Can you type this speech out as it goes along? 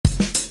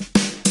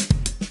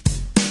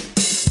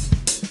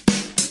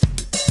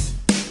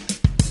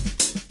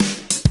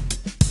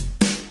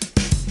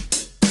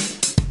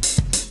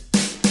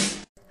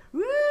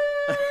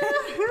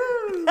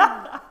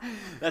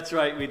That's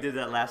right. We did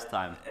that last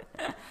time.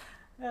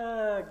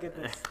 Oh,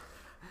 goodness.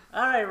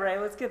 All right, Ray,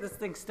 let's get this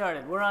thing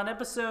started. We're on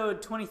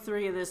episode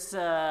 23 of this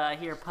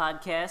here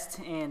podcast,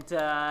 and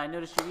I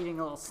noticed you're eating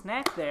a little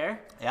snack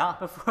there. Yeah.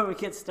 Before we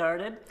get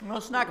started. A little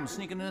snack. I'm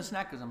sneaking in a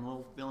snack because I'm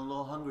feeling a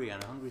little hungry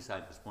on the hungry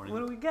side this morning. What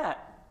do we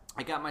got?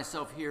 I got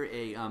myself here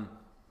a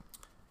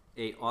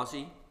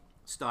Aussie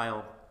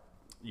style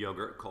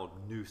yogurt called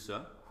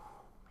Noosa,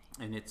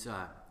 and it's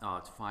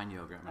fine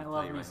yogurt. I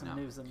love me some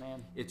Noosa,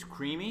 man. It's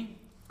creamy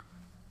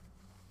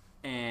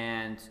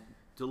and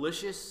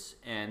delicious,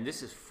 and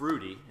this is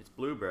fruity. It's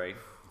blueberry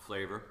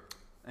flavor,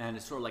 and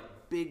it's sort of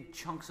like big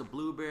chunks of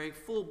blueberry,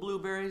 full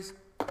blueberries.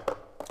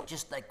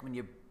 Just like when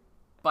you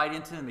bite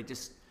into them, they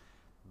just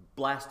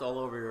blast all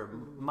over your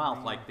mouth,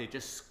 man. like they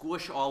just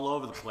squish all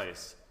over the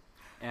place.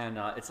 And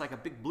it's like a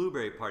big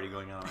blueberry party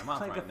going on in my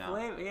mouth Like right a now.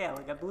 flavor, yeah,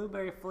 like a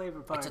blueberry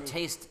flavor party. It's a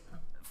taste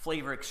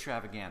flavor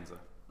extravaganza.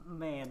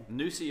 Man.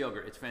 Noosa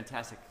yogurt, it's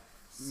fantastic.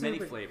 Many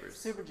flavors.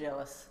 Super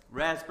jealous.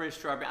 Raspberry,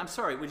 strawberry. I'm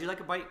sorry, would you like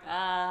a bite?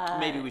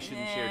 Maybe we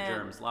shouldn't share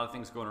germs. A lot of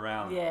things going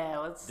around. Yeah,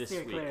 let's this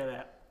steer week. clear of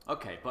that.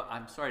 Okay, but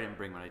I'm sorry I didn't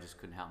bring one. I just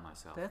couldn't help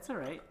myself. That's all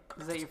right.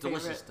 Is that It's your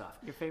delicious favorite stuff.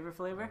 Your favorite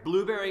flavor?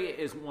 Blueberry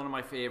is one of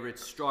my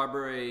favorites.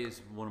 Strawberry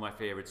is one of my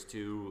favorites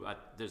too.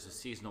 There's a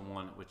seasonal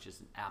one, which is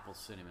an apple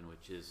cinnamon,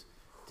 which is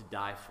to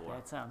die for.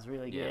 That sounds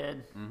really Yeah.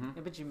 good. Mm-hmm. I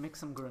bet you mix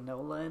some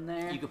granola in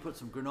there. You could put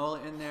some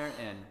granola in there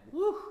and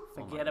woo,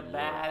 Forget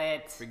about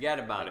it. Forget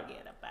about it.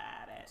 Forget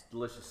about it. It's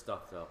delicious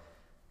stuff though.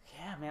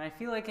 Yeah, man, I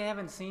feel like I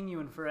haven't seen you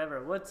in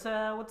forever. What's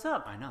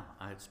up? I know.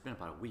 It's been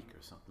about a week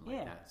or something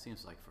like that. It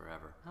seems like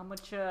forever. How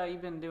much you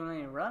been doing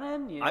any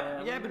running?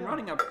 I've been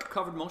running. I've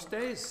covered most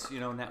days,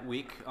 in that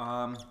week.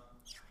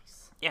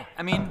 Yeah,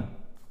 I mean,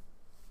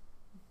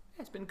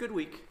 it's been a good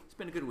week. It's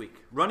been a good week.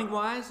 Running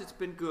wise, it's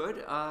been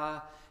good.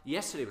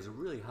 Yesterday was a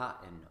really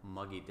hot and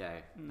muggy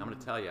day. I'm going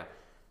to tell you,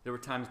 there were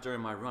times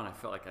during my run I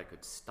felt like I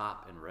could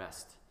stop and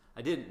rest.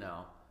 I didn't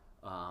know,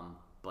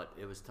 but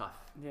it was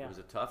tough. Yeah. It was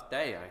a tough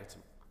day. I had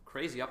some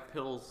crazy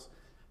uphills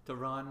to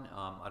run.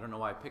 I don't know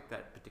why I picked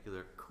that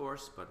particular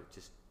course, but it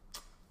just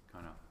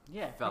kind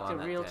of fell on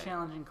that a real day.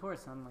 challenging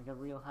course on like a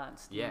real hot,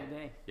 steamy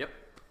day. Yep.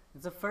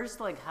 It's the first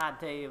like hot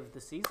day of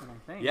the season,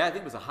 I think. Yeah, I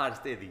think it was the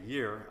hottest day of the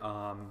year.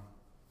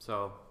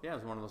 So yeah, it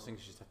was one of those things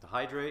you just have to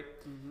hydrate,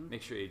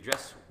 make sure you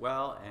dress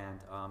well, and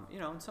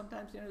and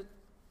sometimes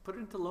put it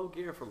into low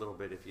gear for a little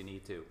bit if you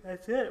need to.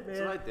 That's it, man. That's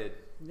what I did.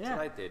 Yeah. That's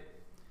what I did.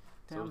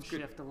 So it was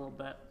good. Downshift a little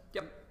bit.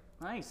 Yep.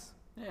 Nice.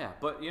 Yeah,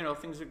 but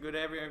things are good.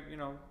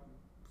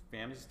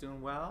 Family's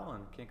doing well,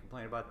 and can't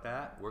complain about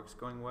that. Work's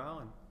going well,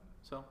 and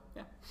so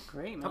yeah.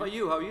 Great, man. How about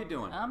you? How are you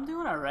doing? I'm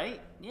doing all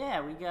right.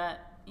 Yeah, we got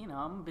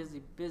I'm a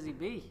busy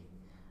bee.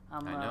 I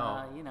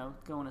know.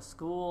 Going to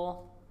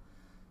school.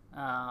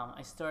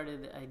 I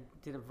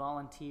did a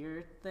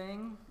volunteer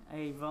thing.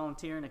 I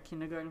volunteer in a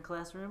kindergarten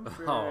classroom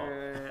for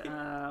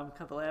a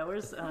couple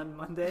hours on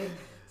Monday,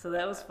 so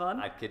that was fun.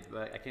 I can't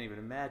even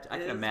imagine. I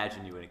can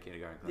imagine you in a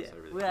kindergarten class.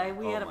 Yeah,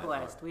 we had a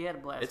blast. Lord. We had a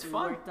blast. It's we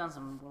fun. Worked on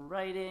some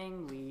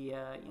writing. We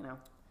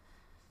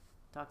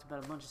talked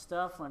about a bunch of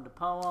stuff. Learned a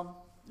poem.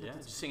 Yeah.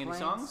 Did you sing any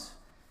songs?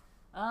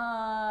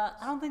 I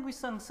don't think we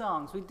sung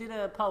songs. We did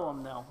a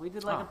poem though. We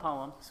did a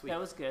poem. Sweet. That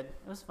was good.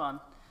 It was fun.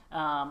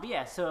 But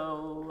yeah,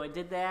 so I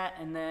did that,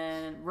 and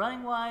then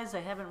running wise, I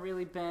haven't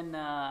really been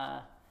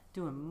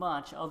doing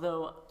much.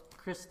 Although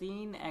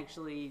Christine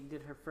actually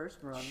did her first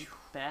run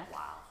back,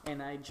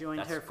 and I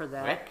joined her for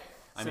that. Quick.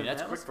 I mean,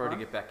 that's that quick was for her to fun.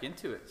 get back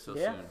into it so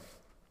Yeah. soon.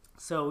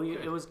 So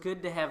it was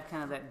good to have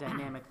kind of that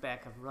dynamic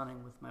back of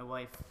running with my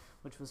wife,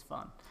 which was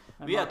fun.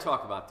 We got to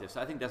talk about this.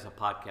 I think that's a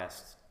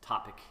podcast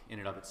topic in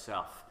and of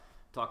itself.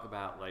 Talk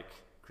about like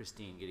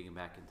Christine getting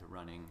back into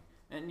running,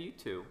 and you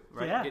too,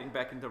 right? Yeah. Getting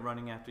back into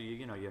running after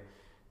you're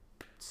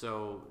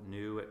so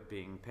new at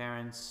being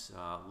parents,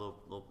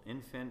 little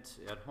infant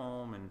at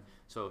home, and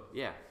so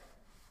yeah,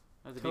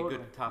 that'd be a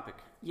good topic.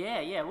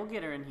 Yeah, we'll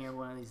get her in here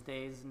one of these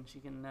days, and she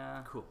can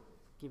Cool.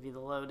 give you the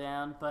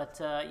lowdown. But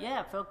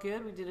yeah, it felt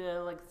good. We did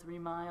like 3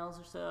 miles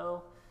or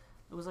so.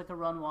 It was like a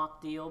run walk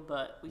deal,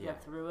 but we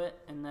got through it.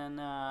 And then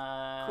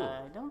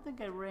I don't think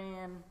I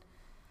ran.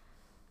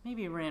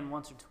 Maybe I ran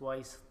once or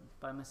twice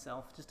by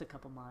myself, just a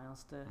couple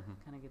miles to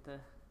kind of get the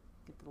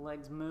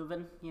legs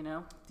moving.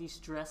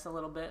 De-stress a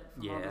little bit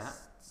from all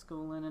this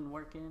schooling and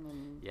working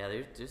and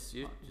they're just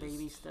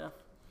baby stuff.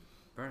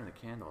 burning the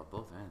candle at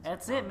both ends.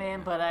 That's it,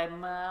 man. But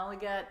I'm only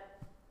got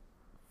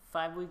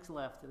 5 weeks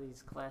left of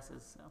these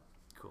classes, so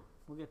cool.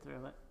 We'll get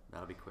through it.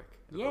 That'll be quick.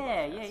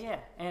 Yeah.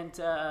 And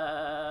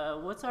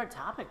what's our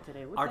topic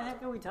today? What the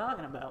heck are we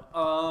talking about?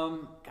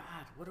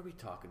 God, what are we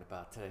talking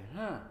about today?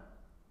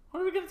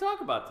 What are we going to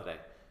talk about today?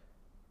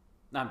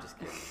 No, I'm just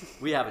kidding.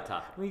 We have a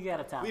topic. We got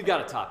a topic. We've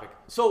got a topic.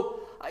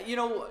 So,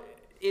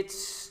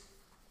 it's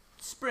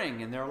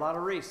spring and there are a lot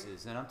of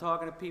races, and I'm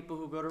talking to people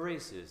who go to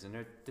races, and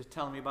they're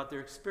telling me about their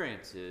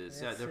experiences,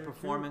 their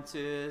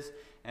performances,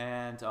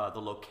 and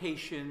the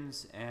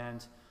locations,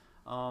 and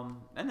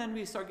then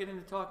we start getting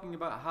to talking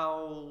about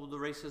how the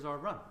races are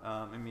run.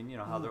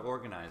 How they're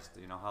organized,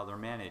 how they're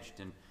managed,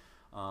 and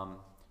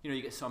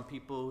you get some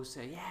people who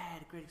say, yeah, I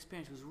had a great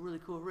experience. It was a really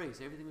cool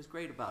race. Everything was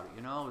great about it.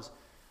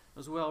 It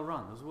was well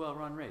run. It was a well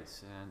run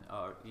race. And,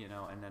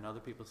 and then other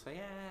people say,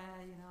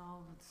 yeah,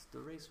 the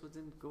race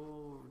didn't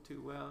go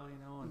too well,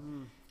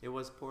 and it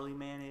was poorly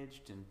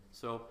managed. And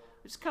so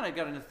I just kind of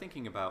got into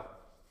thinking about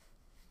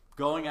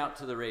going out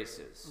to the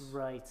races.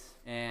 Right.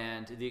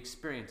 And the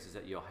experiences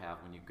that you'll have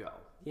when you go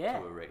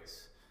to a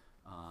race.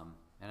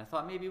 And I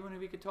thought maybe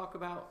we could talk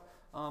about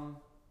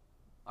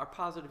our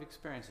positive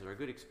experiences, our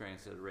good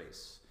experiences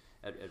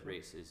at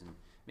races, and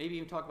maybe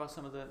even talk about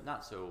some of the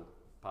not so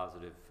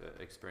positive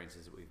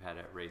experiences that we've had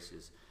at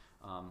races.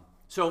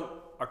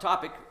 So our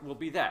topic will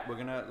be that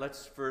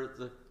let's, for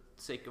the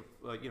sake of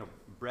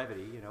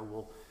brevity,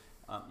 we'll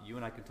you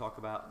and I can talk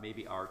about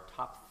maybe our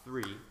top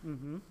 3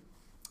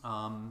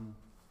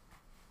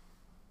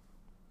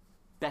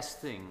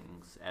 best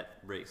things at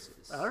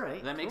races. All right.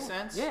 Does that make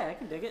sense? Yeah, I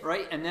can dig it.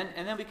 Right, and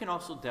then we can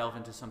also delve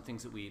into some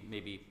things that we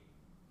maybe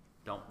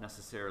don't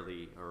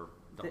necessarily or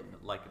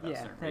don't like about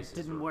certain races.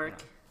 That didn't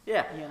work.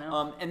 Yeah.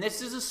 And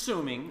this is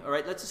assuming, all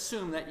right, let's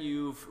assume that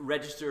you've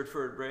registered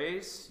for a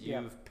race,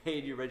 you've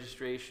paid your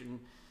registration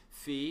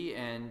fee,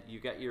 and you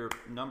got your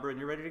number and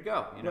you're ready to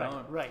go.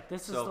 Right.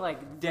 This is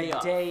like day the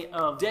of. day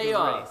of day the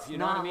of, race. you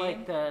know what I mean? Not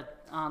like the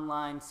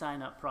online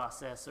sign-up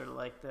process or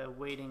like the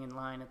waiting in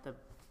line at the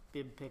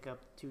bib pickup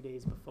 2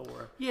 days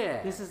before.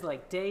 Yeah. This is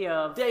like day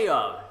of. Day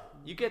of.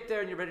 You get there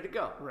and you're ready to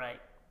go. Right.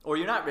 Or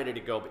you're not ready to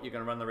go, but you're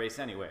going to run the race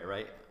anyway,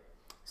 right?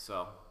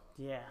 So.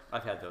 Yeah.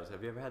 I've had those.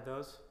 Have you ever had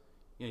those?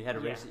 You had a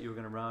race that you were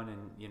going to run,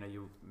 and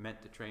you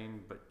meant to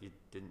train, but you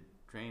didn't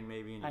train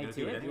maybe, and you're going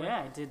to do it anyway.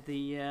 Yeah, I did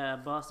the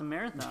Boston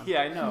Marathon.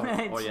 Yeah, I know.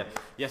 Oh yeah,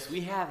 yes,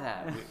 we have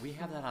that. We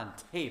have that on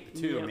tape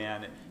too,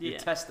 man. Your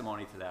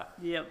testimony to that.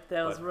 Yep,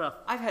 that was rough.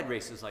 I've had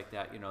races like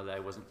that, that I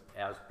wasn't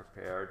as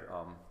prepared.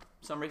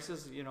 Some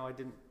races, I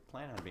didn't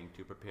plan on being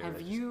too prepared.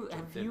 Have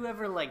you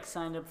ever like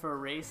signed up for a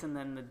race and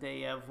then the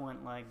day of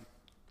went like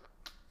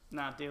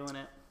not doing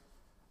it?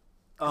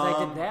 Because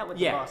I did that with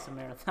the Boston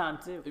Marathon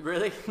too.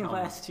 Really?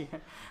 Last year.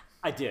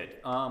 I did.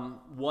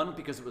 One,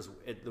 because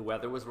the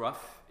weather was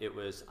rough. It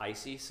was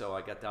icy, so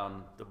I got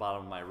down the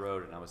bottom of my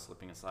road and I was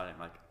slipping and sliding. I'm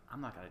like, I'm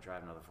not going to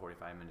drive another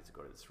 45 minutes to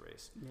go to this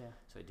race. Yeah.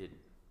 So I didn't.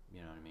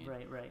 You know what I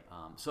mean? Right.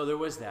 So there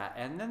was that,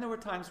 and then there were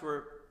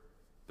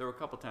a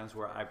couple times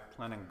where I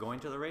planned on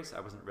going to the race. I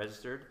wasn't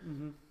registered,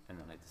 and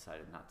then I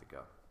decided not to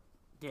go.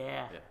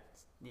 Yeah.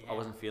 I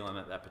wasn't feeling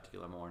it that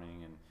particular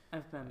morning, and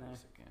I've been there.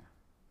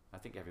 I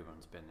think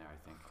everyone's been there.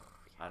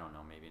 I don't know,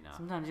 maybe not.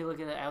 Sometimes you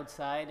look at it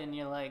outside and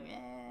you're like,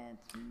 I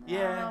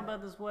don't know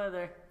about this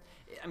weather.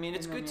 I mean,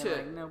 it's good to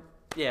like, nope.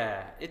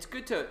 Yeah, it's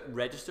good to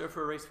register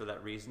for a race for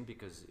that reason,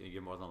 because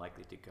you're more than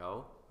likely to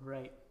go.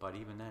 Right. But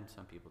even then,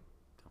 some people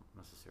don't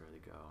necessarily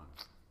go,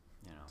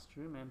 and It's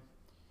true, man.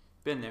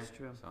 Been there. It's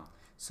true.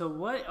 So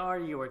what are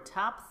your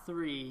top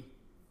 3,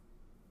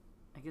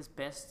 I guess,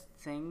 best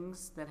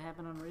things that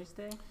happen on race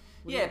day?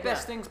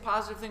 Best things,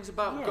 positive things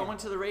about going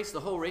to the race, the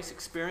whole race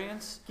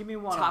experience. Give me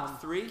one.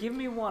 Top 3. Give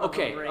me one.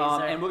 Okay,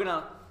 of them,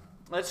 and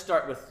let's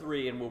start with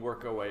 3, and we'll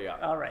work our way up.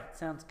 All right,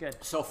 sounds good.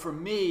 So for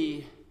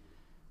me,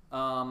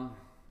 I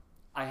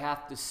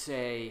have to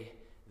say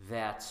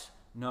that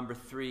number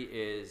 3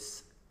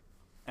 is,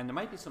 and there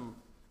might be some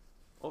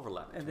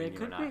overlap between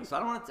you and I. So I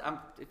don't want to.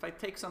 If I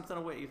take something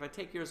away, if I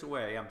take yours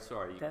away, I'm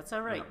sorry. That's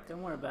all right.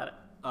 Don't worry about it.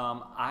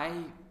 I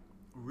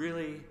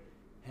really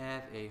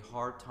have a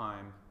hard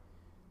time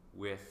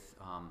with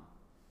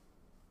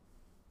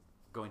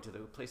going to the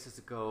places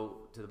to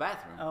go to the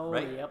bathroom. Oh,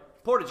 right?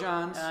 Yep. Porta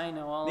johns. I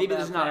know all Maybe about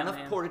there's not that, enough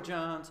man. porta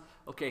johns.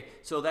 Okay,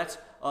 so that's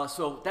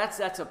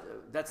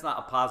not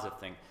a positive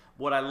thing.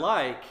 What I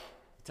like,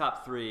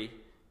 top 3,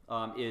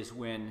 is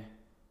when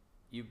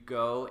you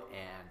go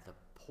and the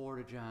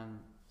porta john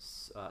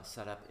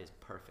setup is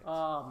perfect.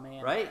 Oh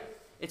man. Right?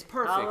 It's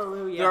perfect.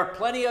 Hallelujah. There are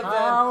plenty of them.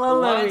 Hallelujah,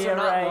 the lines are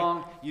not right.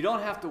 long. You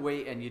don't have to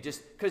wait, and you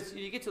just, because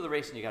you get to the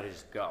race and you got to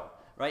just go,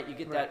 right? You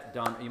get that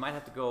done. You might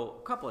have to go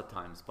a couple of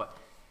times, but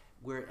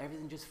where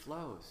everything just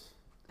flows.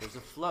 There's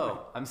a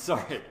flow. I'm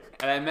sorry,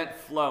 and I meant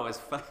flow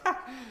as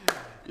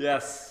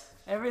yes.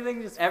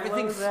 Everything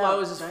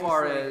flows as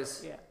far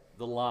nicely. as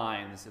the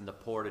lines in the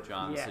porta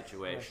john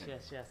situation.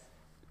 Yes.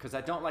 Because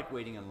I don't like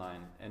waiting in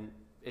line, and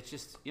it's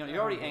just, you're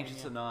already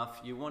anxious enough.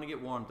 You want to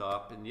get warmed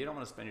up, and you don't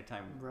want to spend your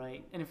time.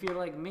 Right. And if you're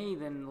like me,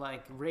 then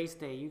like race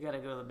day, you got to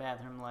go to the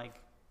bathroom like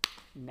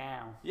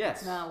now. Yes.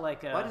 It's not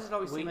like a Why does it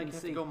always seem like you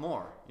have to go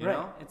more? You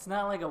know? It's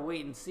not like a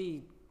wait and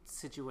see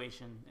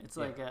situation. It's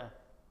like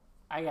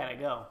I got to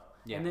go.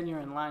 Yeah. And then you're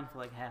in line for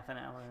like half an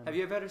hour. Have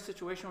you ever had a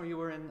situation where you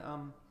were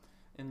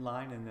in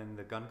line and then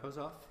the gun goes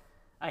off?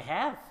 I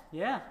have,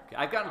 yeah. Okay.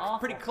 I've gotten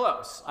pretty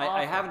close.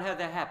 I haven't had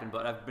that happen,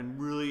 but I've been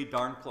really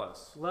darn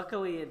close.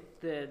 Luckily,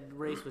 the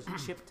race was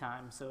chip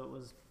time, so it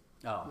was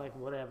like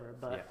whatever.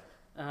 But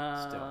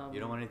still, you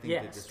don't want anything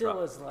to disrupt.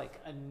 still is like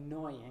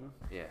annoying.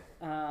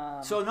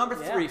 Yeah. So number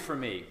 3 for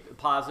me,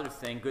 positive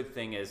thing, good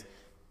thing is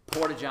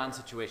porta john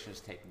situation is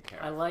taken care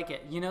of. I like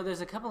it.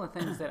 There's a couple of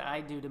things that I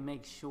do to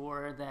make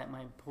sure that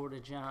my porta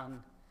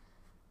john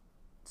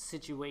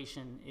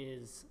situation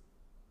is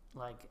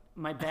like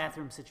my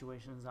bathroom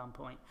situation is on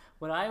point.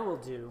 What I will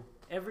do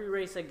every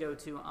race I go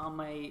to,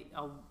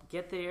 I'll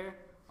get there,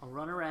 I'll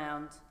run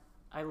around,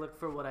 I look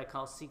for what I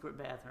call secret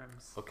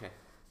bathrooms. Okay.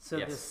 So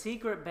the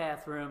secret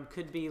bathroom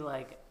could be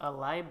like a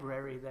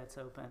library that's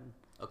open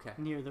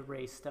near the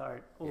race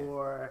start,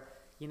 or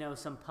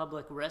some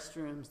public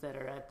restrooms that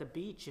are at the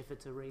beach if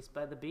it's a race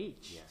by the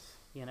beach. Yes.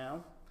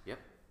 Yep.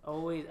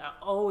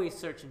 Always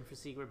searching for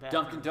secret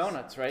bathrooms. Dunkin'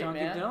 Donuts, right,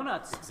 Dunkin'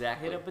 Donuts.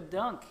 Exactly. Hit up a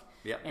dunk.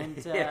 Yep. And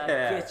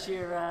get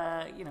your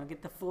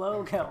get the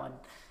flow going.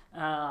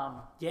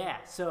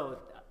 So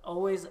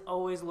always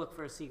look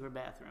for a secret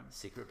bathroom.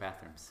 Secret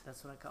bathrooms.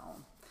 That's what I call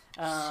them.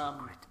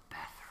 Secret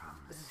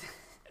bathrooms.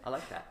 I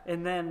like that.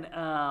 And then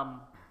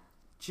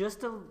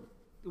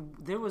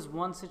there was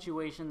one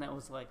situation that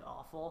was like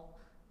awful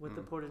with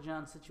the Porta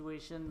John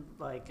situation.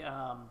 Like it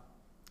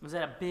was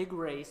at a big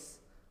race,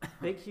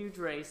 huge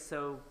race.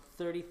 So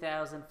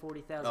 30,000,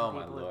 40,000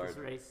 people at this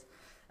race.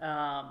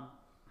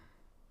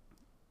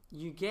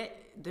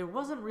 There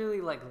wasn't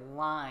really like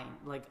line,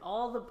 like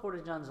all the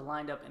Porta Johns are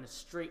lined up in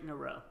a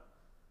row.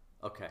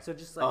 Okay. So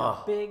just like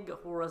a big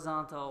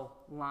horizontal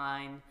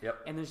line.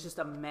 Yep. And there's just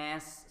a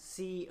mass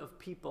sea of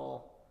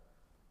people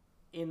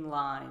in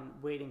line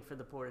waiting for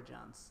the Porta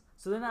Johns.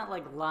 So they're not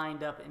like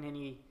lined up in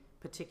any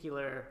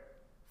particular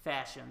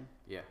fashion.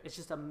 Yeah. It's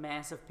just a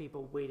mass of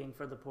people waiting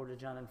for the Porta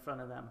John in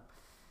front of them.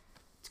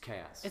 It's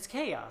chaos. It's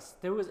chaos.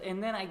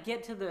 And then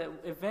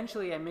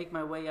eventually I make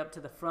my way up to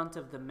the front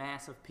of the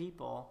mass of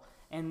people,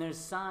 and there's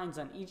signs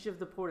on each of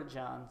the Porta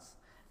Johns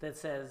that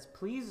says,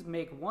 please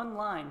make one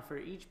line for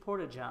each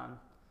Porta John.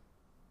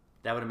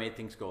 That would have made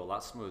things go a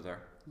lot smoother.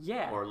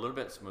 Yeah. Or a little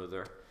bit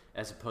smoother,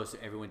 as opposed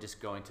to everyone just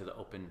going to the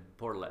open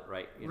portalet,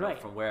 right? Right.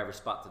 From wherever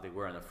spot that they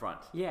were in the front.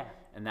 Yeah.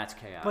 And that's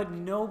chaotic. But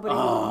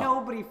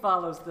nobody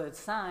follows the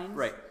signs.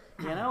 Right.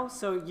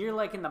 So you're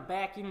like in the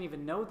back, you don't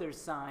even know there's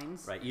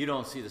signs. Right, you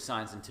don't see the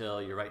signs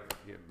until you're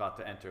about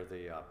to enter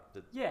the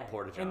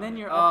Porta John. And then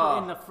you're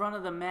up in the front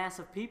of the mass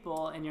of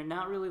people, and you're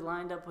not really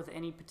lined up with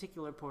any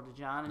particular Porta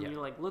John, and you're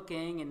like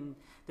looking, and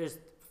there's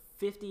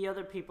 50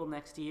 other people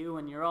next to you,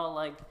 and you're all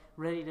like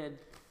ready to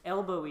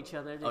elbow each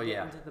other to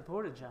get into the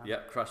Porta John.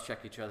 Yep,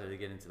 cross-check each other to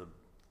get into the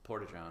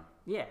Porta John.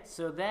 Yeah,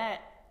 so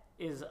that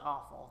is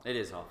awful. It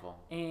is awful.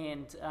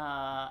 And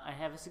I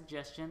have a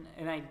suggestion,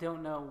 and I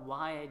don't know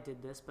why I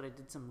did this, but I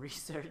did some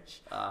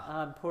research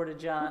on Porta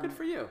John. Well, good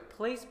for you.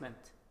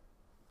 Placement.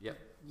 Yep.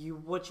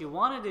 What you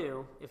want to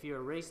do if you're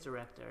a race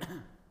director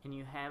and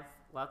you have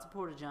lots of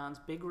Porta Johns,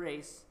 big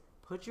race,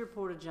 put your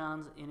Porta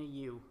Johns in a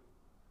U.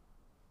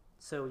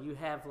 So you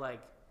have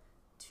like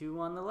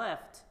 2 on the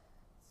left,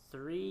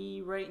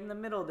 3 right in the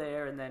middle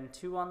there, and then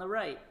 2 on the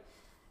right.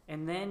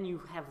 And then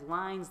you have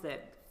lines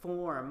that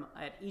form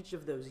at each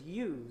of those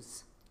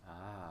U's.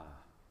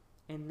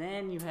 And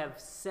then you have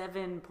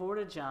 7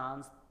 Porta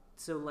Johns,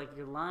 so like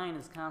your line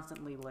is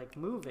constantly like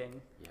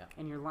moving,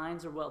 and your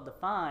lines are well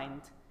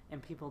defined,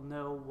 and people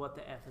know what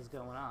the F is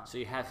going on. So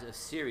you have a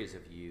series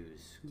of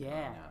U's.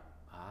 Yeah.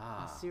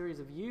 A series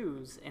of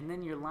U's, and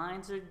then you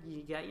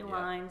got your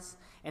lines,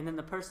 and then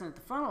the person at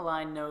the front of the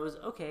line knows,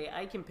 okay,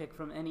 I can pick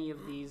from any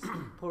of these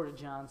Porta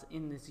Johns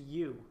in this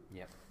U.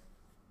 Yep.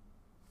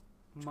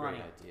 Money.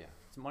 Great idea.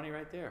 It's money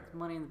right there.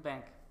 Money in the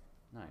bank.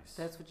 Nice.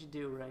 That's what you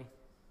do, Ray.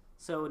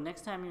 So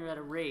next time you're at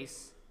a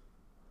race,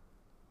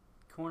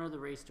 corner the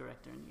race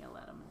director and yell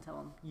at him and tell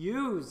him,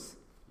 use.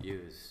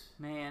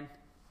 Man.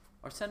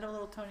 Or send him a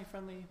little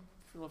friendly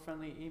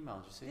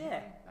email. Just say, yeah,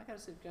 hey, I got a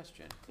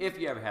suggestion. If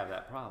you ever have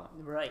that problem.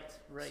 Right.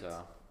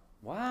 So,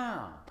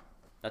 wow.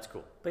 That's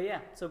cool. But yeah,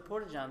 so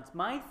Porta Johns.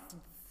 My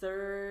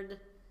third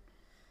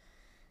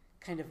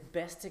kind of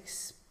best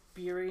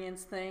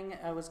experience thing,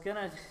 I was going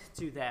to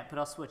do that, but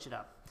I'll switch it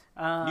up.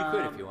 You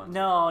could if you want to.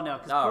 No,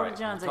 because Porta right.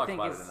 Johns, we'll I think,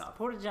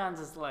 Porta Johns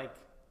is like,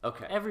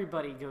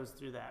 everybody goes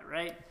through that,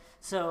 right?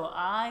 So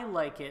I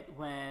like it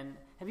when,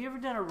 have you ever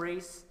done a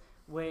race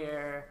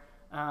where,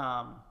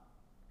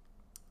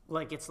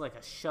 like it's like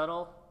a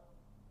shuttle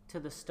to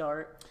the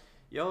start?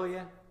 Oh,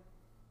 yeah.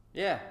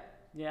 Yeah.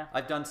 Yeah.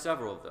 I've done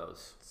several of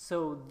those.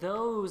 So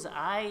those,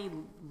 I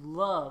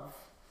love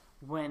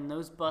when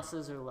those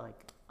buses are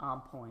like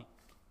on point.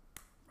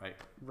 Right.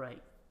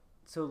 Right.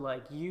 So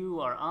like you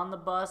are on the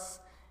bus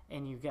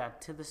and you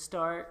got to the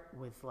start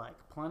with like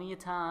plenty of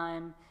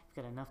time.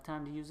 You've got enough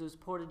time to use those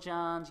Porta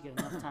Johns. You got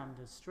enough time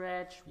to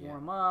stretch,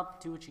 warm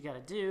up, do what you got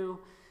to do,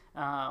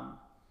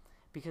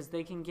 because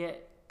they can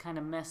get kind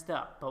of messed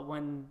up. But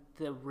when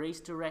the race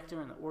director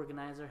and the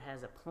organizer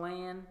has a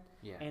plan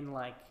and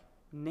like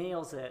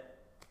nails it,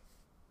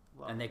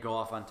 well, and they go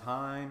off on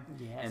time,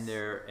 yes, and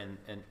there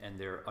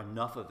are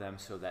enough of them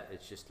so that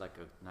it's just like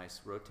a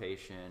nice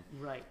rotation.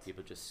 Right.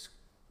 People just,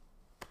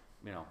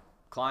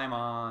 climb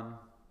on,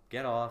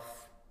 get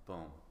off,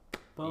 boom.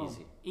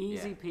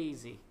 Easy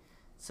peasy.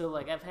 So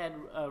like I've had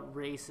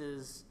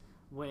races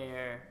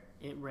where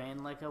it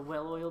ran like a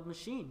well-oiled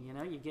machine.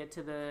 You get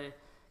to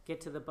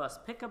the bus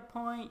pickup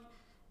point,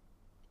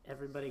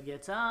 everybody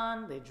gets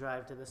on, they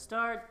drive to the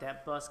start,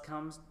 that bus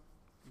comes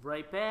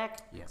right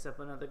back, picks up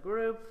another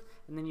group,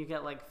 and then you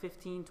got like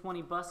 15,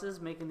 20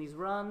 buses making these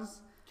runs.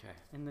 Okay.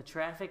 And the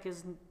traffic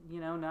is,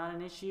 not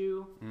an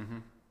issue. Mm-hmm.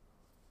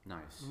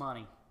 Nice.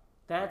 Money.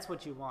 That's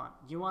what you want.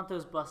 You want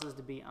those buses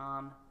to be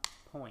on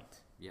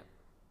point. Yep.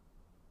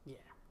 Yeah.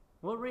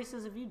 What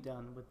races have you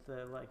done with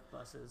the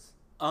buses?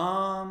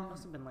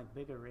 Must have been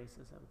bigger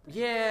races, I would think.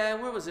 Yeah,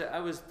 where was it?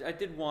 I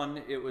did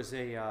one. It was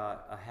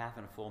a half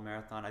and a full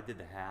marathon. I did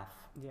the half.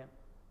 Yeah.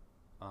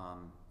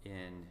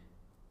 In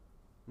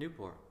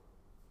Newport.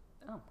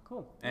 Oh,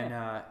 cool.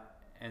 And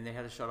and they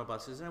had the shuttle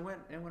buses, and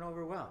it went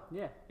over well.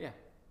 Yeah. Yeah.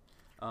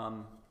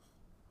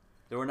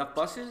 There were enough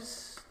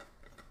buses.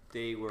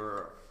 They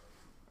were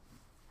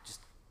just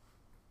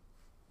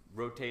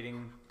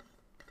rotating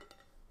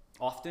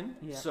often,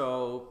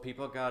 so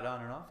people got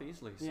on and off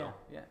easily. So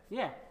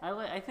yeah.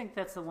 I think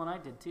that's the one I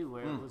did too,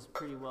 where it was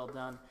pretty well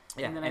done.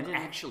 Yeah, and, then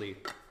actually,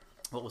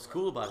 what was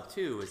cool about it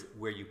too is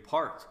where you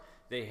parked.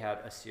 They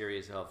had a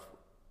series of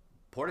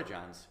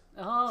porta-johns.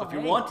 Oh, so if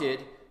you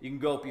wanted, you can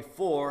go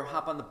before,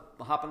 hop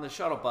on the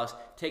shuttle bus,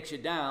 takes you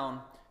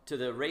down to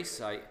the race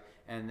site,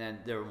 and then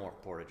there were more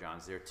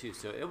porta-johns there too.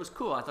 So it was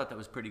cool. I thought that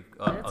was pretty.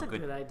 That's a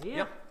good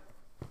idea.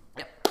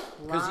 Yep.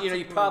 Because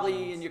you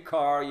probably in your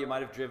car you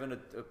might have driven a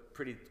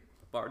pretty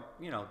far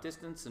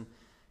distance and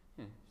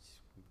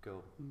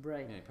go.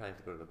 Right. You probably have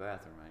to go to the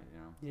bathroom, right?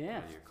 Yeah.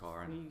 Out of your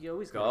car and you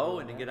always go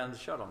and then get on the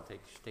shuttle and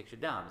takes you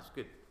down. It's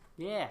good.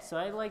 Yeah. So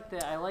I like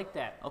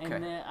that. Okay.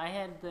 And I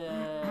had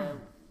the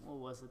what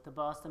was it? The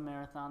Boston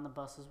Marathon. The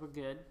buses were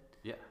good.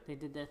 Yeah. They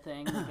did their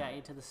thing. They got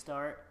you to the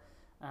start.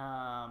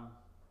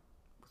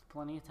 With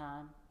plenty of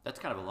time. That's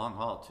kind of a long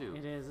haul too.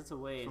 It is. It's a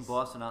ways. From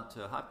Boston out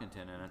to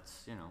Hopkinton, and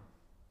it's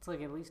It's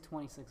like at least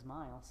 26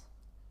 miles.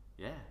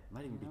 Yeah, it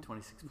might even be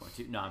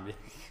 26.2. No, I'm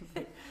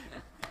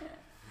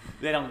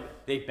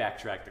they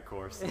backtrack the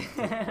course.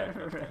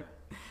 Right.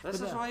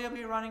 This is why you'll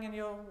be running, and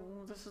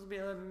this will be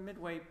a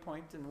midway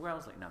point in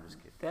Wellesley. No, I'm just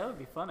kidding. That would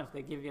be fun if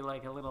they give you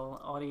a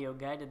little audio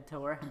guided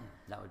tour.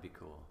 That would be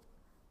cool.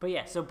 But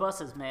yeah, so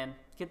buses, man.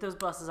 Get those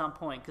buses on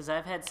point, because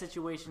I've had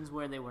situations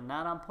where they were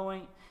not on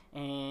point,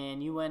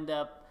 and you end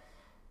up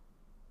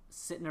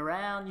sitting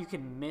around. You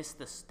can miss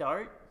the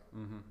start.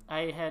 Mm-hmm.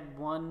 I had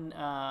one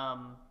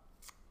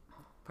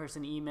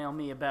person email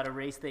me about a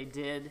race they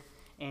did,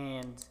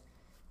 and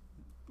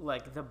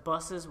the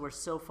buses were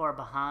so far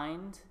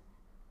behind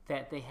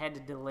that they had to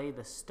delay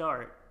the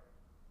start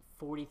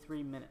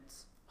 43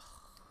 minutes.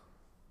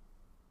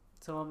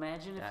 So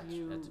imagine that's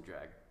a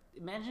drag.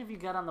 Imagine if you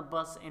got on the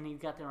bus and you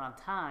got there on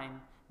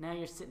time. Now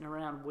you're sitting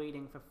around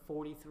waiting for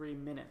 43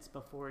 minutes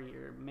before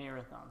your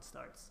marathon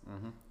starts.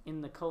 Mm-hmm.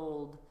 In the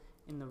cold,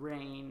 in the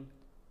rain.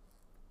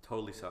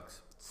 Totally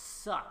sucks.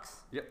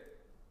 Sucks. Yep.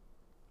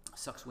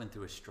 Sucks wind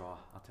through a straw,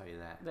 I'll tell you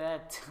that.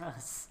 That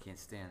does. Can't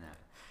stand that.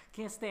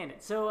 Can't stand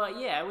it. So,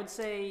 I would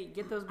say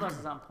get those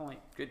buses on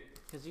point. Good.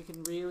 Because you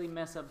can really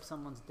mess up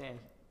someone's day,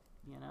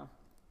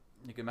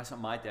 You can mess up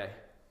my day.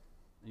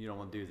 You don't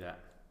want to do that.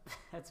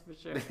 That's for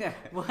sure.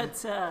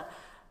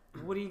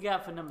 What do you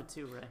got for number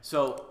 2, Ray?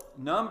 So,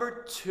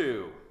 number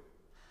 2,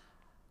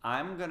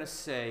 I'm going to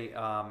say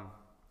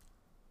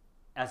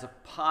as a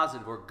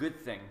positive or good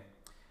thing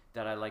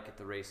that I like at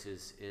the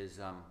races is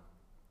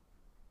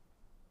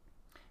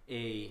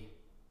a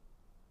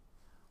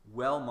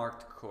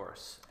well-marked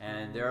course.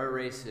 And there are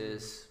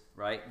races,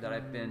 right, that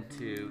I've been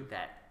to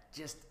that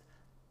just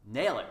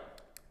nail it.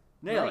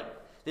 Nail it.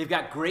 They've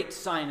got great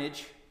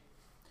signage.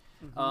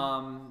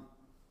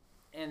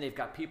 And they've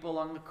got people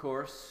along the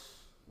course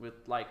with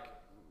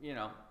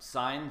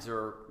signs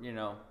or,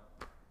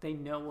 They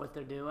know what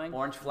they're doing.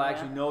 orange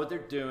flags, you know what they're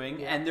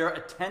doing, and they're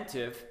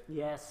attentive,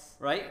 Yes.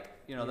 right?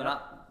 They're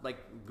not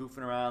goofing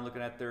around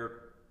looking at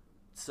their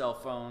cell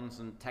phones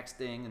and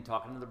texting and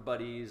talking to their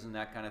buddies and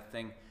that kind of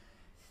thing.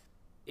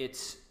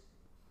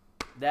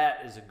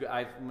 That is a good.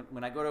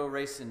 When I go to a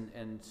race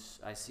and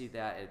I see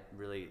that,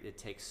 it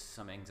takes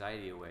some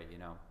anxiety away,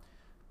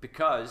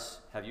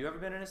 Because have you ever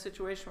been in a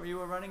situation where you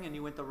were running and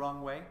you went the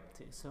wrong way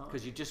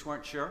because you just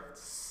weren't sure?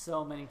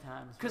 So many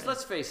times. Because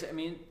let's face it,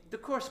 the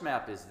course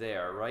map is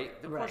there,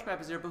 right? The course map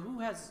is there, but who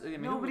has?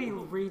 Nobody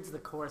reads the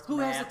course who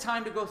map. has the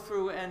time to go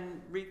through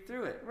and read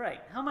through it?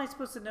 Right. How am I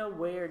supposed to know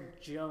where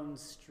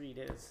Jones Street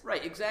is?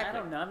 Right. Exactly. I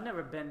don't know. I've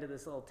never been to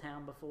this little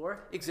town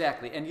before.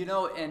 Exactly, and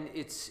and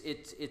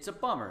it's a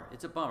bummer.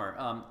 It's a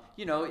bummer.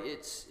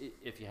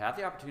 If you have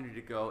the opportunity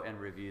to go and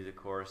review the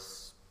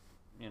course,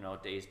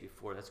 days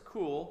before, that's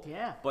cool.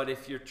 Yeah. But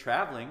if you're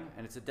traveling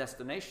and it's a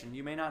destination,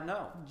 you may not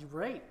know.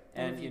 Right.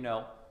 And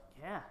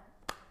Yeah.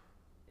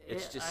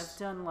 It's just I've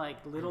done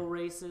little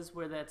races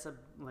where that's a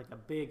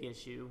big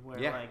issue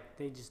where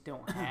they just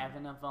don't have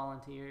enough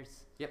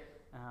volunteers. Yep.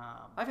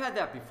 I've had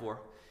that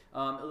before.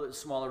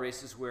 Smaller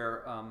races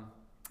where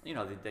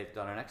they've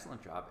done an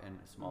excellent job, and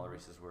smaller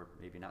races where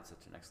maybe not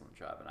such an excellent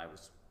job, and I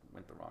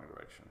went the wrong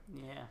direction.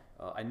 Yeah.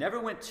 I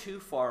never went too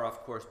far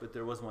off course, but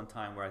there was one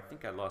time where I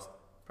think I lost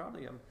I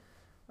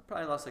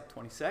probably lost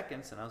 20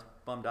 seconds, and I was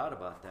bummed out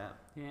about that.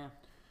 Yeah.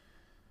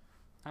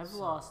 I've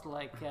lost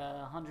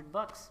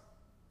 $100.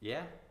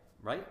 Yeah,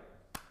 right?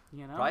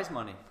 You know, prize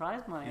money.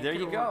 Prize money. There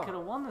you go. Could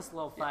have won this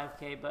little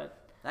 5K,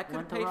 but that could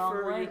have went the paid wrong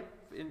for way.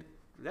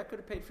 that could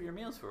have paid for your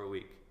meals for a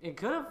week. It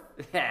could have,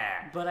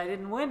 Yeah. but I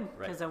didn't win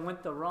Right. because I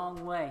went the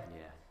wrong way.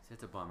 Yeah,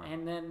 it's a bummer.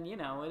 And then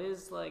it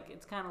is like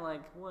it's kind of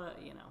like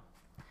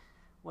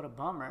what a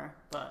bummer.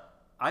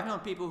 But I've known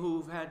people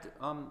who've had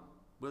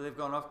where they've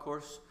gone off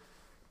course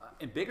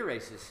in bigger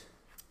races,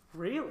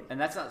 really, and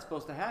that's not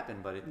supposed to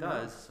happen, but it No.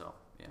 does. So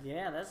yeah.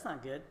 yeah, that's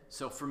not good.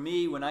 So for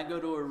me, when I go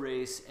to a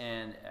race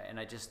and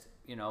I just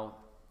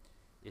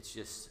it's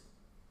just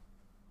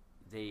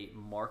they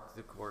mark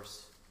the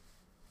course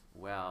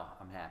well,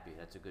 I'm happy.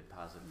 That's a good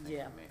positive thing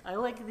Yeah, for me. I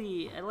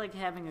like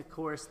having a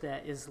course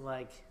that is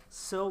like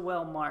so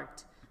well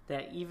marked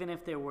that even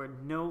if there were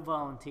no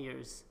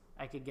volunteers,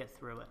 I could get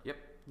through it. Yep.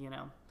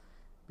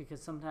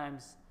 Because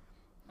sometimes,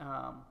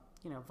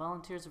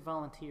 volunteers are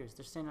volunteers.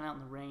 They're standing out in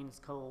the rain. It's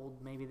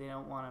cold. Maybe they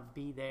don't want to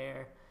be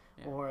there,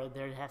 Yeah. or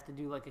they have to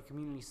do like a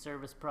community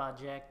service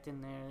project,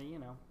 and they're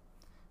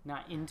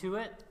not into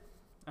it.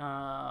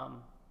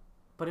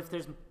 But if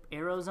there's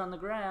arrows on the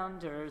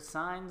ground or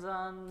signs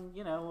on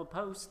a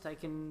post, I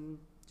can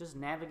just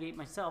navigate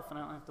myself, and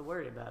I don't have to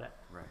worry about it.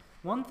 Right.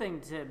 One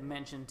thing to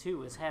mention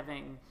too is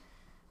having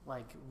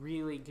like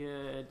really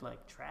good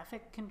like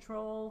traffic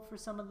control for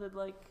some of the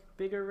like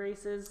bigger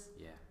races.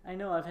 Yeah. I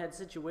know I've had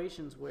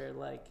situations where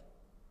like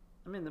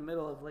I'm in the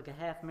middle of like a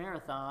half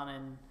marathon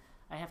and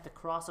I have to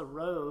cross a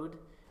road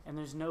and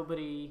there's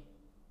nobody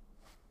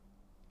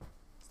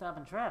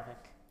stopping traffic.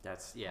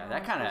 That's Oh,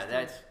 that kind of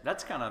interesting.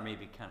 that's kind of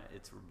maybe kind of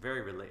it's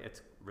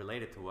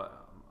related to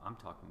what I'm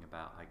talking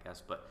about, I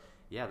guess. But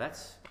yeah,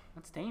 that's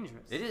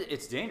dangerous.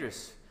 it's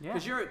dangerous Yeah.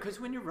 because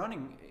when you're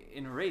running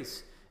in a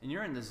race and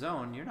you're in the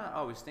zone, you're not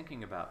always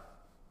thinking about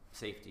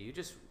safety.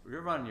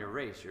 You're running your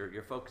race.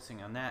 You're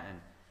focusing on that, and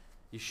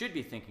you should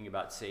be thinking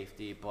about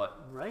safety. But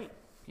Right.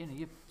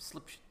 you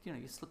slips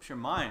your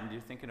mind.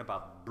 You're thinking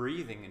about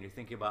breathing, and you're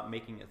thinking about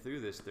making it through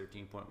this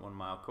 13.1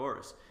 mile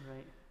course.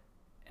 Right.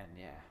 And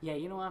Yeah,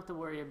 you don't have to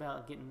worry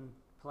about getting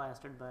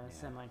plastered by a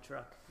semi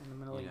truck in the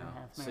middle of your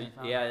half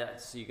marathon.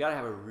 So you got to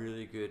have a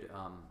really good,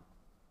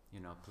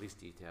 police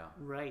detail.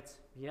 Right.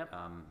 Yep.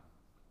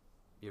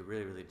 You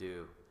really, really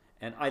do.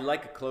 And I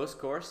like a closed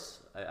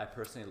course. I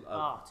personally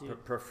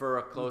prefer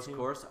a closed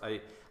course.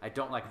 I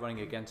don't like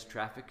running against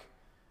traffic.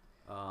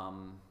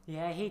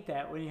 Yeah, I hate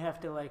that when you have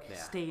to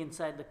stay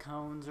inside the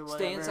cones or whatever.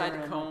 Stay inside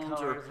the and cones,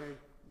 cars or are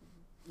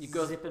you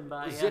go zipping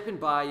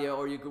by you.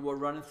 or you go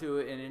running through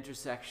an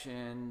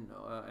intersection,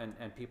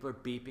 and people are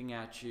beeping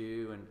at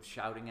you and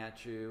shouting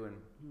at you,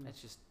 and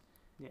it's just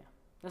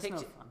That's no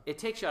fun. It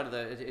takes you out of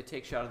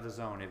the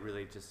zone. It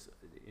really just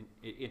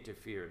it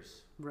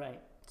interferes.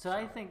 Right. So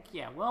I think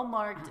well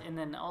marked, and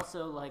then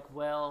also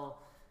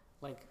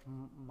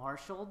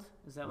marshaled.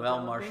 Is that what Well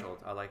that would be? marshaled.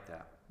 I like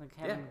that. Like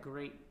having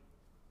great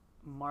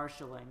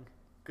marshaling.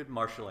 Good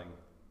marshaling.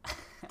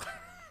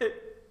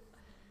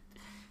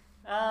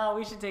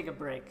 We should take a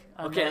break.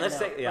 Okay, let's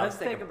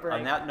take a break.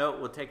 On that note,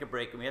 we'll take a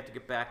break, and we have to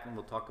get back, and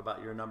we'll talk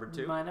about your number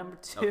 2. My number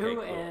 2, Okay,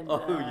 cool. and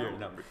your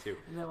number 2.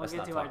 And then we'll Let's get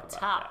not to talk our about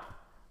top.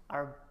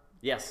 that.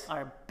 Yes.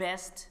 Our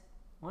best.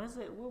 What is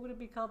it? What would it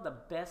be called? The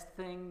best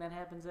thing that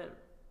happens at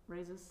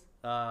races?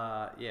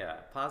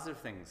 Positive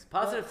things.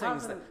 Positive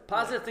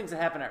things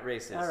that happen at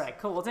races. All right,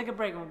 cool. We'll take a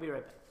break and we'll be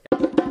right back.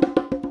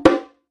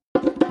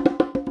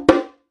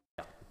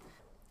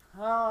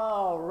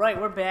 All right,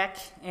 we're back,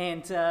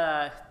 and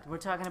we're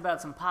talking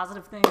about some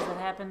positive things that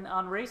happen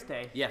on race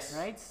day. Yes.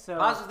 Right? So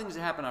positive things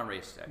that happen on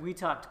race day. we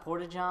talked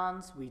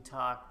porta-johns, we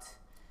talked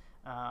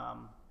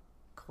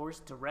course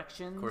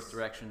directions.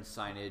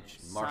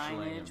 Signage,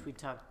 marshalling. Signage, we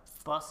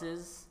talked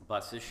buses.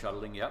 Buses,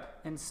 shuttling, yep.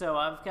 And so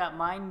I've got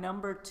my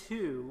number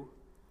 2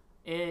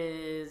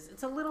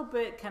 it's a little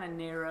bit kind of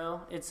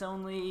narrow. It's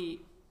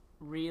only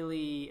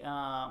really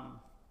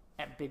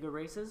at bigger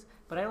races,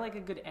 but I like a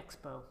good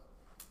expo.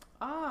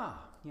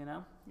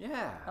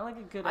 Yeah. I like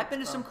a good I've been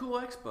to expo. some cool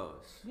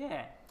expos.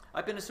 Yeah.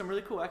 I've been to some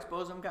really cool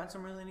expos. I've gotten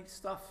some really neat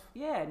stuff.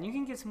 Yeah, and you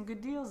can get some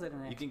good deals at an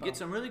expo. You can get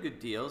some really good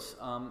deals,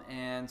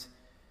 and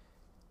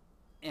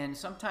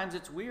sometimes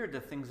it's weird,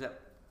 the things that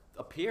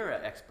appear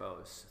at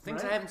expos.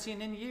 Things I Right. haven't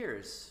seen in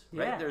years,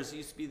 right? Yeah. There's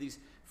used to be these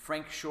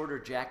Frank Shorter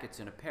jackets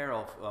and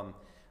apparel,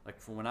 like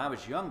from when I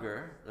was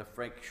younger, the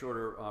Frank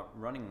Shorter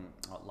running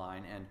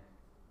line, and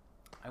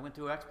I went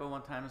to an expo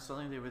one time and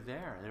suddenly they were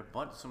there.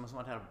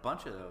 Someone had a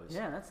bunch of those.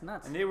 Yeah, that's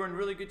nuts. And they were in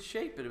really good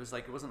shape, but it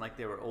wasn't like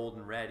they were old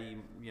and ratty,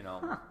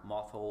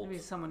 moth-holed. Maybe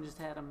someone just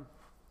had them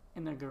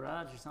in their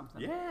garage or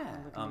something. Yeah.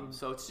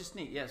 So it's just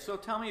neat. Yeah. So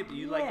tell me,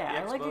 you like the expos?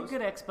 Yeah, I like a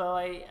good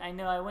expo. I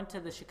know I went to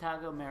the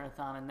Chicago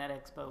Marathon, and that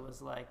expo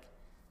was like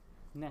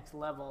next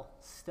level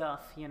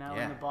stuff, Yeah.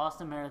 And the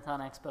Boston Marathon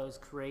expo is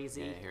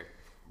crazy. Yeah, I hear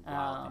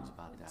wild things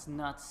about that. It's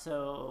nuts.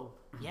 So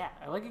yeah,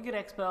 I like a good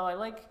expo. I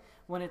like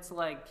when it's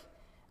like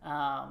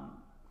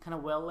kind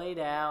of well laid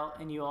out,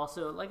 and you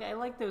also I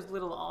like those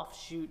little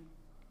offshoot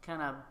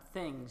kind of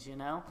things,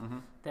 Mm-hmm.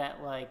 that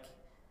I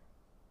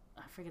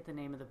forget the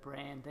name of the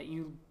brand that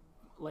you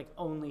like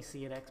only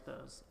see at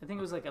expos. I think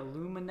it was like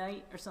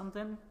Illuminite or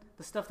something.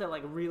 The stuff that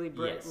like really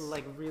bright, Yes.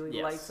 like really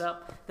Yes. lights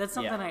up. That's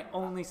something Yeah. I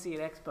only see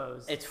at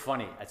expos. It's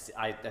funny. That's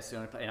the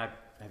only place. And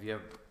have you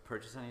ever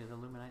purchased any of the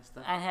Illuminite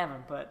stuff? I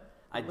haven't, but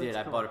I it did. looks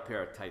I cool. bought a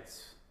pair of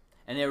tights,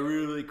 and they're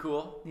really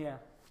cool. Yeah.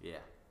 Yeah,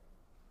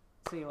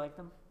 So you like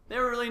them? they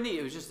were really neat.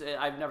 It was just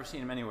I've never seen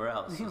them anywhere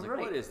else. I was like, Right.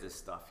 what is this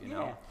stuff? You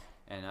know?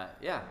 And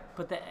yeah,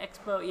 But the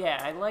expo, yeah,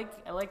 I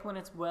like when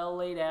it's well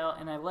laid out,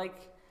 and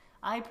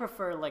I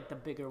prefer like the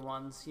bigger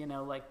ones, you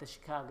know, like the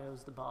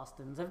Chicagos, the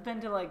Bostons. I've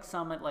been to like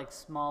some at like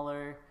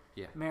smaller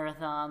yeah,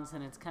 marathons,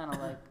 and it's kind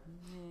of like,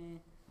 it's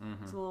a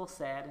hmm, little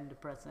sad and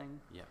depressing,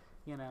 yeah,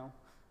 you know.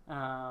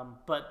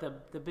 But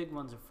the big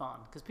ones are fun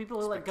because people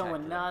are like going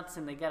Spectacular. nuts,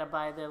 and they gotta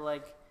buy their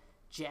like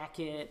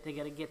jacket. They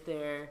gotta get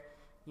their,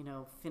 you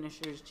know,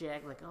 finisher's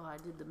jacket. Like, oh, I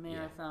did the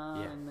marathon,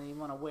 yeah. and they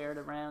want to wear it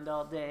around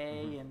all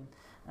day, and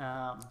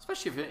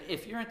Especially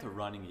if you're into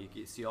running, you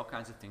can see all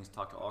kinds of things,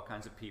 talk to all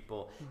kinds of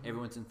people.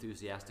 Everyone's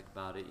enthusiastic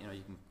about it. You know,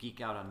 you can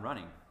geek out on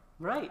running,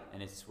 right.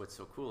 and it's what's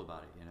so cool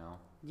about it. You know?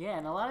 Yeah,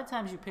 and a lot of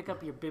times you pick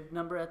up your bib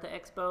number at the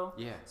expo.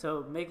 Yeah.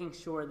 So making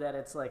sure that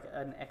it's like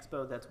an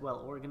expo that's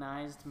well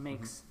organized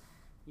makes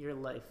your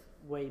life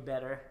way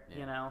better,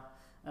 you know.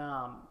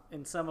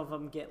 And some of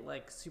them get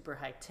like super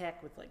high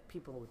tech with like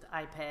people with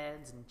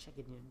iPads and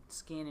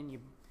scanning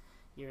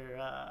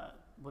your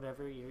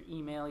whatever, your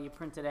email you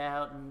printed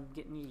out, and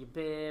getting you your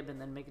bib, and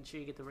then making sure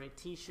you get the right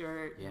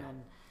T-shirt, Yeah. and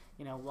then,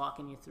 you know,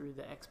 walking you through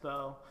the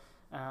expo.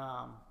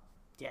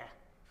 Yeah,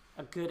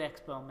 a good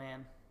expo,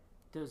 man.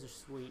 Those are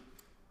sweet.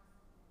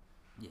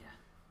 Yeah.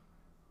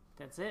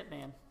 That's it,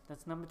 man.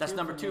 That's number two. That's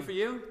number two me. for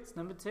you. It's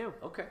number two.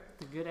 Okay.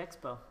 The good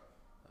expo.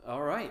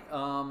 All right.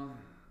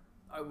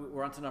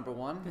 We're on to number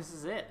one. This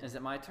is it. Is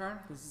it my turn?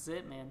 This is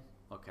it, man.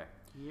 Okay.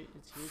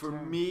 It's your For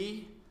turn.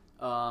 me,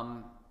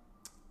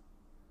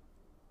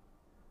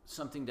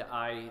 something that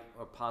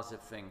or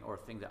positive thing or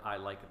thing that I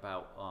like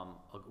about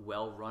a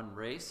well-run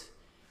race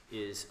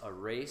is a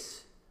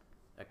race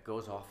that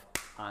goes off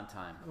on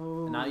time.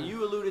 Ooh. Now,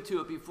 you alluded to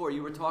it before.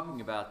 You were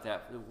talking about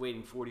that,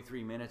 waiting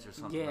 43 minutes or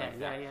something like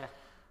that. Yeah.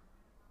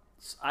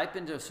 I've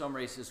been to some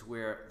races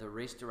where the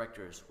race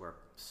directors were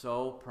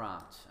so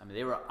prompt. I mean,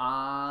 they were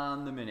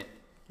on the minute.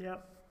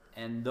 Yep.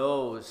 And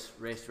those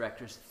race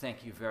directors,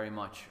 thank you very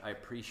much. I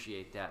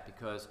appreciate that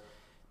because,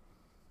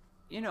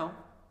 you know,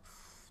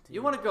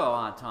 you want to go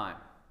on time.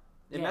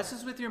 It Yeah.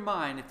 messes with your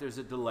mind if there's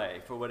a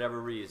delay for whatever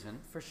reason.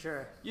 For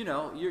sure. You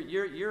know,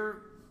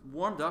 you're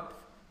warmed up,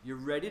 you're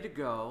ready to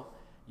go,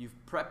 you've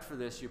prepped for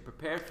this, you're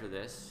prepared for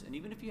this, and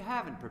even if you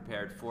haven't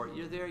prepared for it,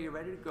 you're there, you're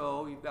ready to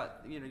go. You've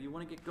got, you know, you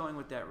want to get going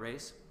with that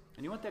race,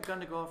 and you want that gun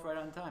to go off right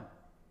on time.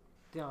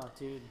 Oh,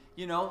 dude.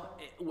 You know,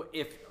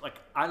 if like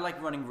I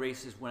like running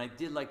races. When I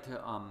did like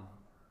to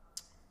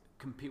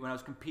compete, when I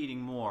was competing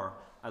more,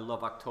 I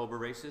love October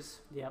races.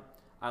 Yep.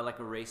 I like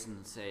a race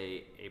in,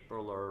 say,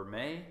 April or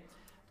May,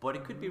 but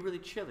it could be really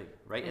chilly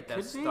right at that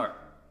could be. start.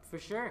 For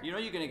sure. You know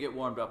you're going to get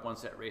warmed up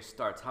once that race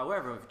starts.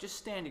 However, if just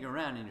standing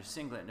around in your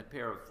singlet and a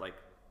pair of, like,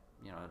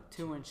 you know,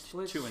 2-inch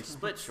split. 2-inch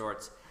split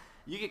shorts,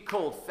 you get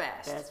cold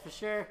fast. That's for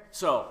sure.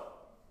 So,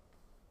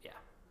 yeah.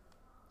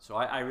 So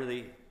I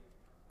really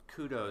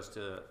kudos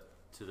to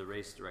the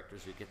race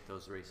directors who get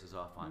those races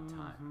off on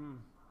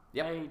time.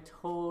 Yep. I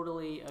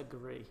totally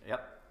agree.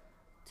 Yep.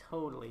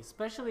 Totally.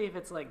 Especially if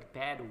it's like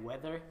bad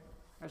weather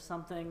or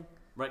something.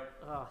 Right.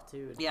 Oh,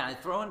 dude. Yeah, and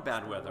throw in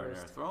bad the weather in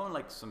there. worst. Throw in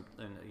like some,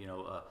 you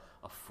know,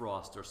 a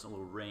frost or some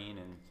little rain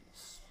and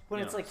When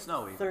you it's know, like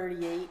snowy.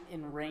 38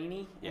 and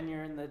rainy, and Yeah.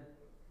 you're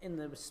in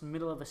the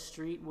middle of a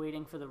street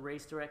waiting for the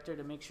race director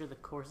to make sure the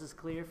course is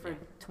clear for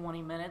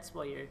 20 minutes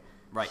while you're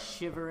Right.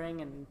 shivering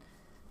and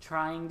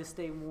trying to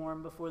stay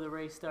warm before the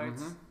race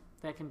starts.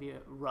 That can be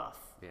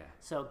rough. Yeah.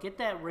 So get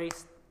that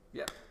race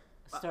Yep.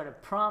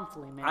 started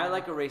promptly, man. I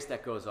like a race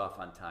that goes off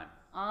on time.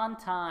 on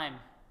time,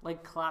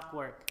 like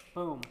clockwork.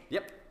 Boom.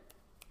 Yep.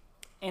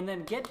 And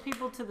then get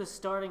people to the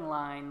starting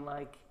line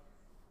like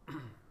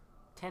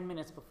 10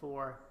 minutes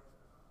before,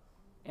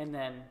 and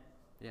then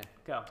Yeah.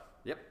 go.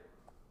 Yep.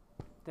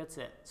 That's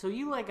it. So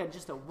you like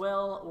just a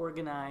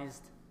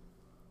well-organized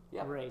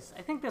Yep. race.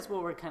 I think that's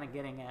what we're kind of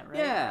getting at, right?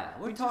 Yeah,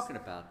 we're We talking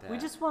about that. We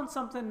just want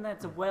something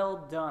that's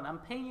well done. I'm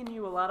paying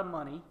you a lot of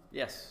money.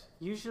 Yes.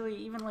 Usually,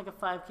 even like a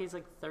 5K is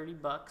like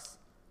 $30.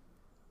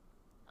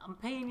 I'm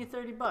paying you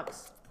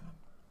 $30.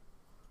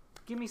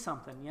 Give me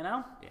something, you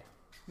know? Yeah.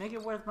 Make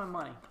it worth my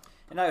money.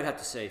 And I would have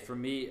to say, for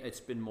me, it's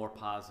been more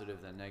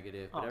positive than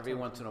negative. But Oh, every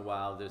totally. once in a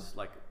while, there's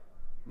like,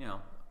 you know,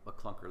 a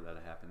clunker that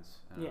happens.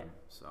 Yeah.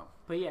 So.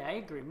 But yeah, I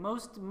agree.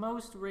 Most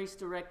race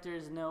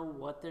directors know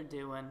what they're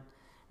doing,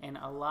 and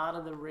a lot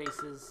of the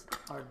races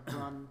are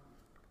done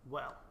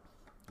well.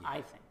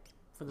 I think,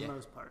 for the Yeah.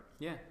 most part.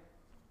 Yeah.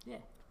 Yeah.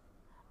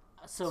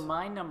 So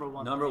my number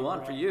one. Number thing, one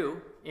for Brad,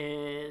 you.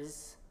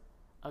 is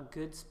a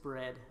good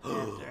spread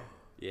after.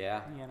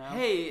 Yeah. You know?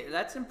 Hey,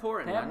 that's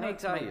important. I'm gonna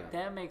makes tell my you.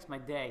 that makes my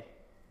day,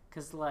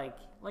 cause like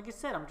I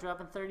said, I'm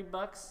dropping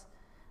 $30.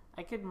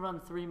 I could run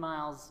 3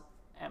 miles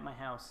at my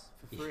house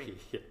for free.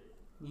 Yeah.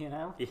 You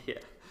know. Yeah.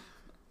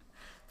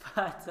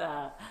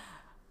 But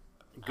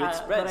Good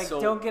spread. But I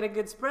don't get a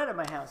good spread at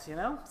my house, you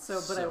know?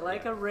 But I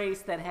like a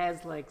race that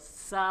has like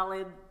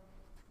solid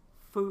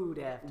food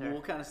after. Well,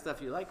 what kind of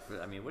stuff you like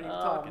for? I mean, what are you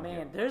talking? Oh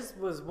man, here? there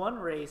was one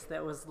race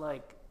that was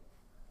like,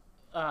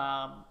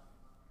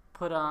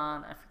 put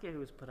on. I forget who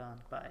was put on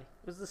by.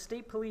 It was the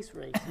state police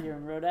race here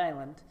in Rhode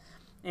Island,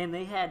 and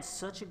they had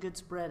such a good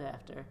spread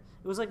after.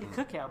 It was like a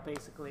cookout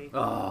basically.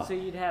 Oh, so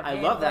you'd have I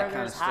love that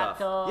kind of hot stuff.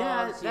 dogs.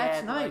 Yeah, that's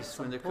had, nice like,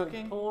 when they're pulled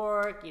cooking.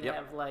 Pork. You'd Yep.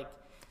 have like.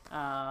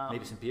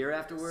 Maybe some beer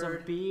afterward. Some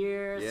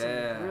beer,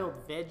 Yeah. some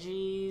grilled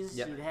veggies.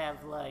 Yep. You'd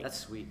have like. That's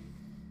sweet.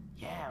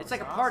 Yeah. It's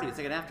like a party. It's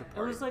like an after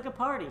party. It was like a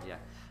party.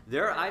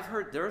 Yeah. I've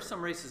heard there are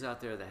some races out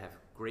there that have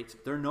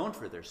great. They're known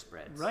for their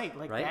spreads. Right.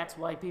 Like that's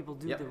why people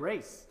do the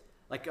race.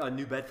 Like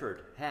New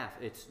Bedford half,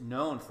 it's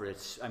known for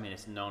its. I mean,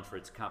 it's known for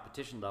its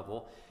competition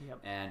level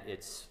and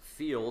its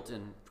field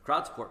and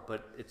crowd support,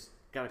 but it's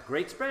got a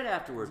great spread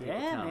afterward.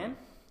 Yeah, man.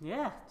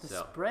 Yeah, the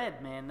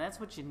spread, man. That's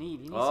what you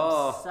need. You need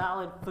some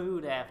solid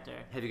food after.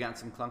 Have you gotten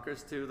some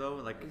clunkers too, though?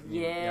 Like,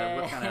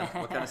 yeah.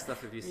 What kind of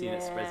stuff have you seen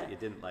at spreads that you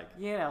didn't like?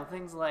 You know,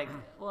 things like,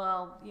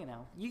 well, you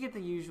know, you get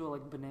the usual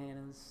like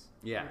bananas,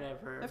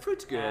 whatever. That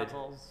fruit's good.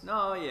 Apples.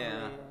 No,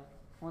 yeah.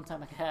 One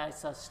time I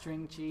saw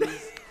string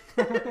cheese.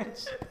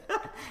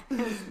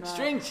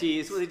 String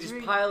cheese? Well, they just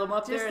pile them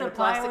up there in a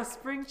plastic. Pile of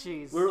spring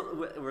cheese.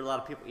 Were a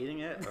lot of people eating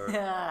it? Or?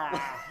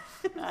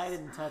 I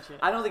didn't touch it.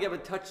 I don't think I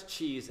would touch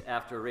cheese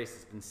after a race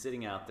that's been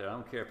sitting out there. I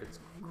don't care if it's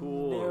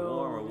cool or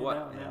warm or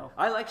what. No.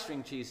 I like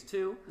string cheese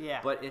too. Yeah.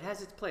 But it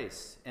has its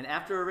place, and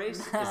after a race,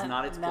 it's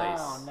not its place.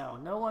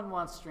 No one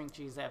wants string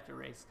cheese after a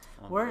race.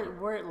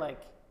 We're like,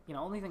 you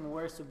know, only thing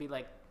worse would be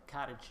like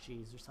cottage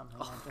cheese or something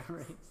after a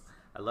race.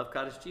 I love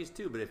cottage cheese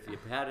too, but if you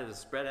had it as a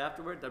spread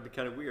afterward, that'd be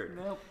kind of weird.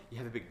 Nope. You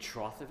have a big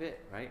trough of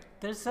it, right?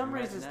 There's some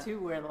races too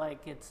where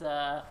like it's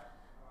kind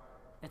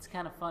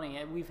of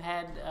funny. We've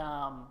had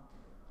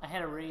I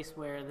had a race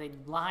where they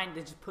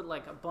just put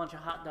like a bunch of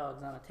hot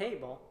dogs on a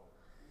table,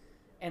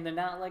 and they're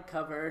not like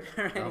covered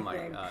or anything. Oh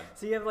my God.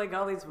 So you have like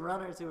all these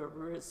runners who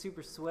are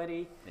super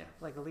sweaty,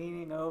 like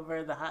leaning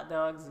over the hot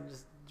dogs and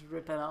just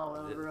dripping all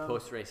over them.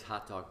 Post-race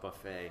hot dog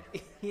buffet.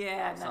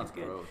 Yeah, Sounds not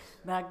good. Gross.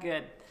 Not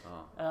good.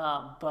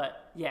 Oh.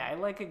 But yeah, I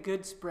like a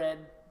good spread.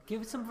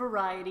 Give it some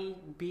variety.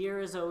 Beer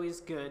is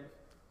always good.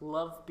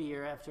 Love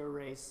beer after a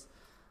race.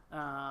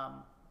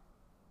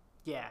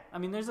 Yeah, I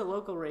mean, there's a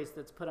local race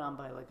that's put on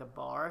by like a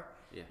bar,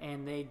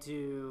 and they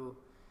do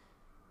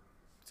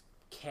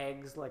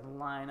kegs, like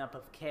lineup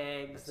of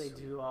kegs. They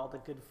do all the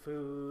good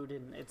food,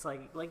 and it's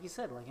like you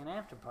said, like an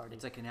after party.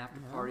 It's like an after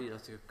party.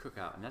 That's a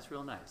cookout, and that's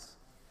real nice.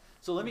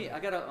 So I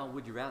got a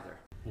would you rather?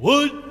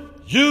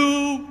 Would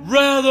you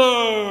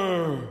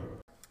rather?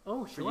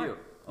 Oh, sure. For you,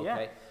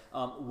 okay.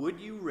 Would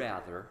you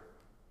rather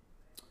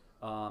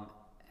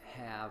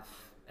have?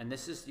 And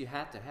this is, you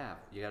have to have,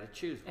 you got to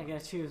choose one. I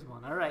got to choose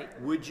one, all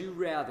right. Would you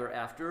rather,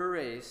 after a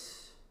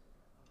race,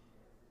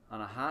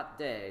 on a hot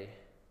day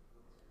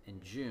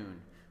in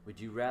June, would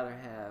you rather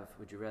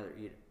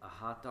eat a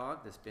hot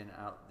dog that's been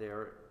out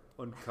there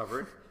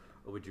uncovered,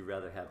 or would you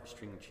rather have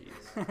string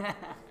cheese?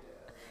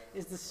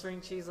 Is the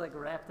string cheese like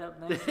wrapped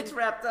up nicely? It's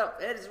wrapped up.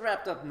 It is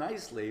wrapped up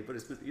nicely, but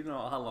it's been, you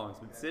know how long it's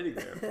been sitting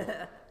there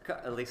for?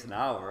 At least an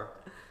hour.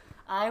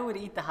 I would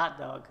eat the hot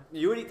dog.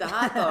 You would eat the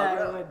hot dog?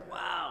 I would.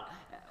 Wow.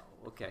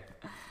 Okay.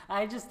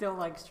 I just don't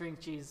like string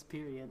cheese,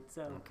 period.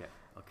 So. Okay.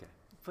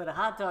 But a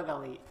hot dog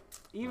I'll eat,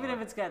 even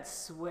if it's got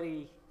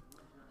sweaty.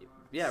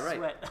 Yeah, right.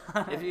 Sweat.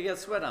 If you get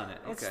sweat on it,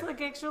 okay. It's like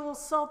extra little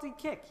salty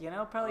kick, you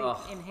know.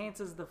 Probably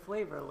enhances the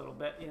flavor a little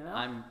bit, you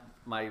know.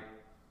 My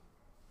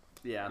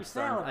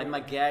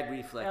salivating. gag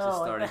reflex is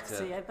starting to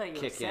see, I thought you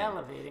kick were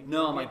salivating. in.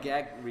 No, my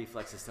gag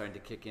reflex is starting to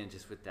kick in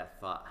just with that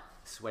thought.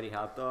 Sweaty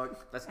hot dog?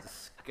 That's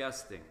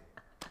disgusting.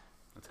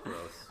 That's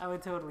gross. I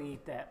would totally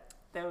eat that.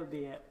 That would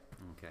be it.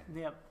 Okay.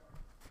 Yep.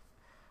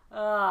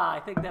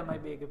 I think that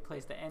might be a good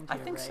place to end here.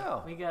 I think Ray.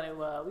 so. We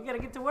gotta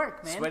get to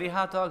work, man. Sweaty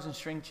hot dogs and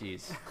string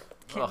cheese.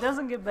 It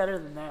doesn't get better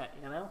than that,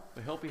 you know.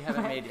 We hope we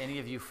haven't made any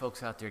of you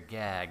folks out there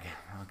gag.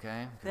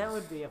 Okay. That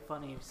would be a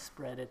funny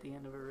spread at the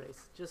end of a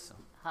race. Just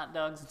hot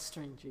dogs and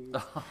string cheese.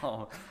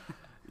 Oh,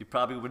 you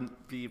probably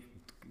wouldn't be,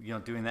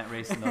 doing that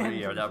race another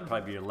year. That would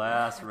probably be your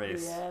last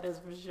race. Yeah, it is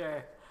for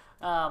sure.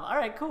 All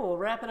right, cool. We'll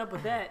wrap it up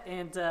with that.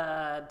 And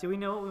do we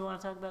know what we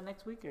want to talk about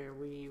next week, or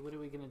what are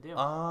we gonna do?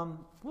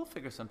 We'll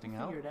figure something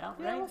out. Figure it out,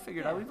 Yeah, right? we'll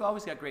figure it out. We've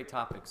always got great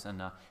topics,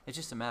 and it's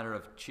just a matter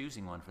of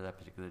choosing one for that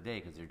particular day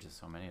because there's just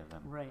so many of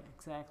them. Right,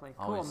 exactly.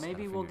 Always Cool.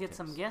 Maybe we'll get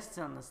some guests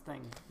on this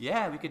thing.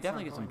 Yeah, we could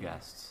definitely get some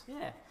guests.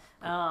 Yeah.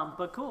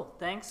 But cool.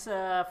 Thanks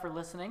for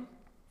listening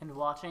and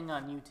watching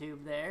on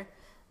YouTube there.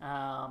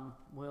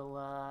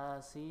 We'll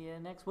see you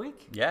next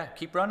week. Yeah,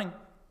 keep running.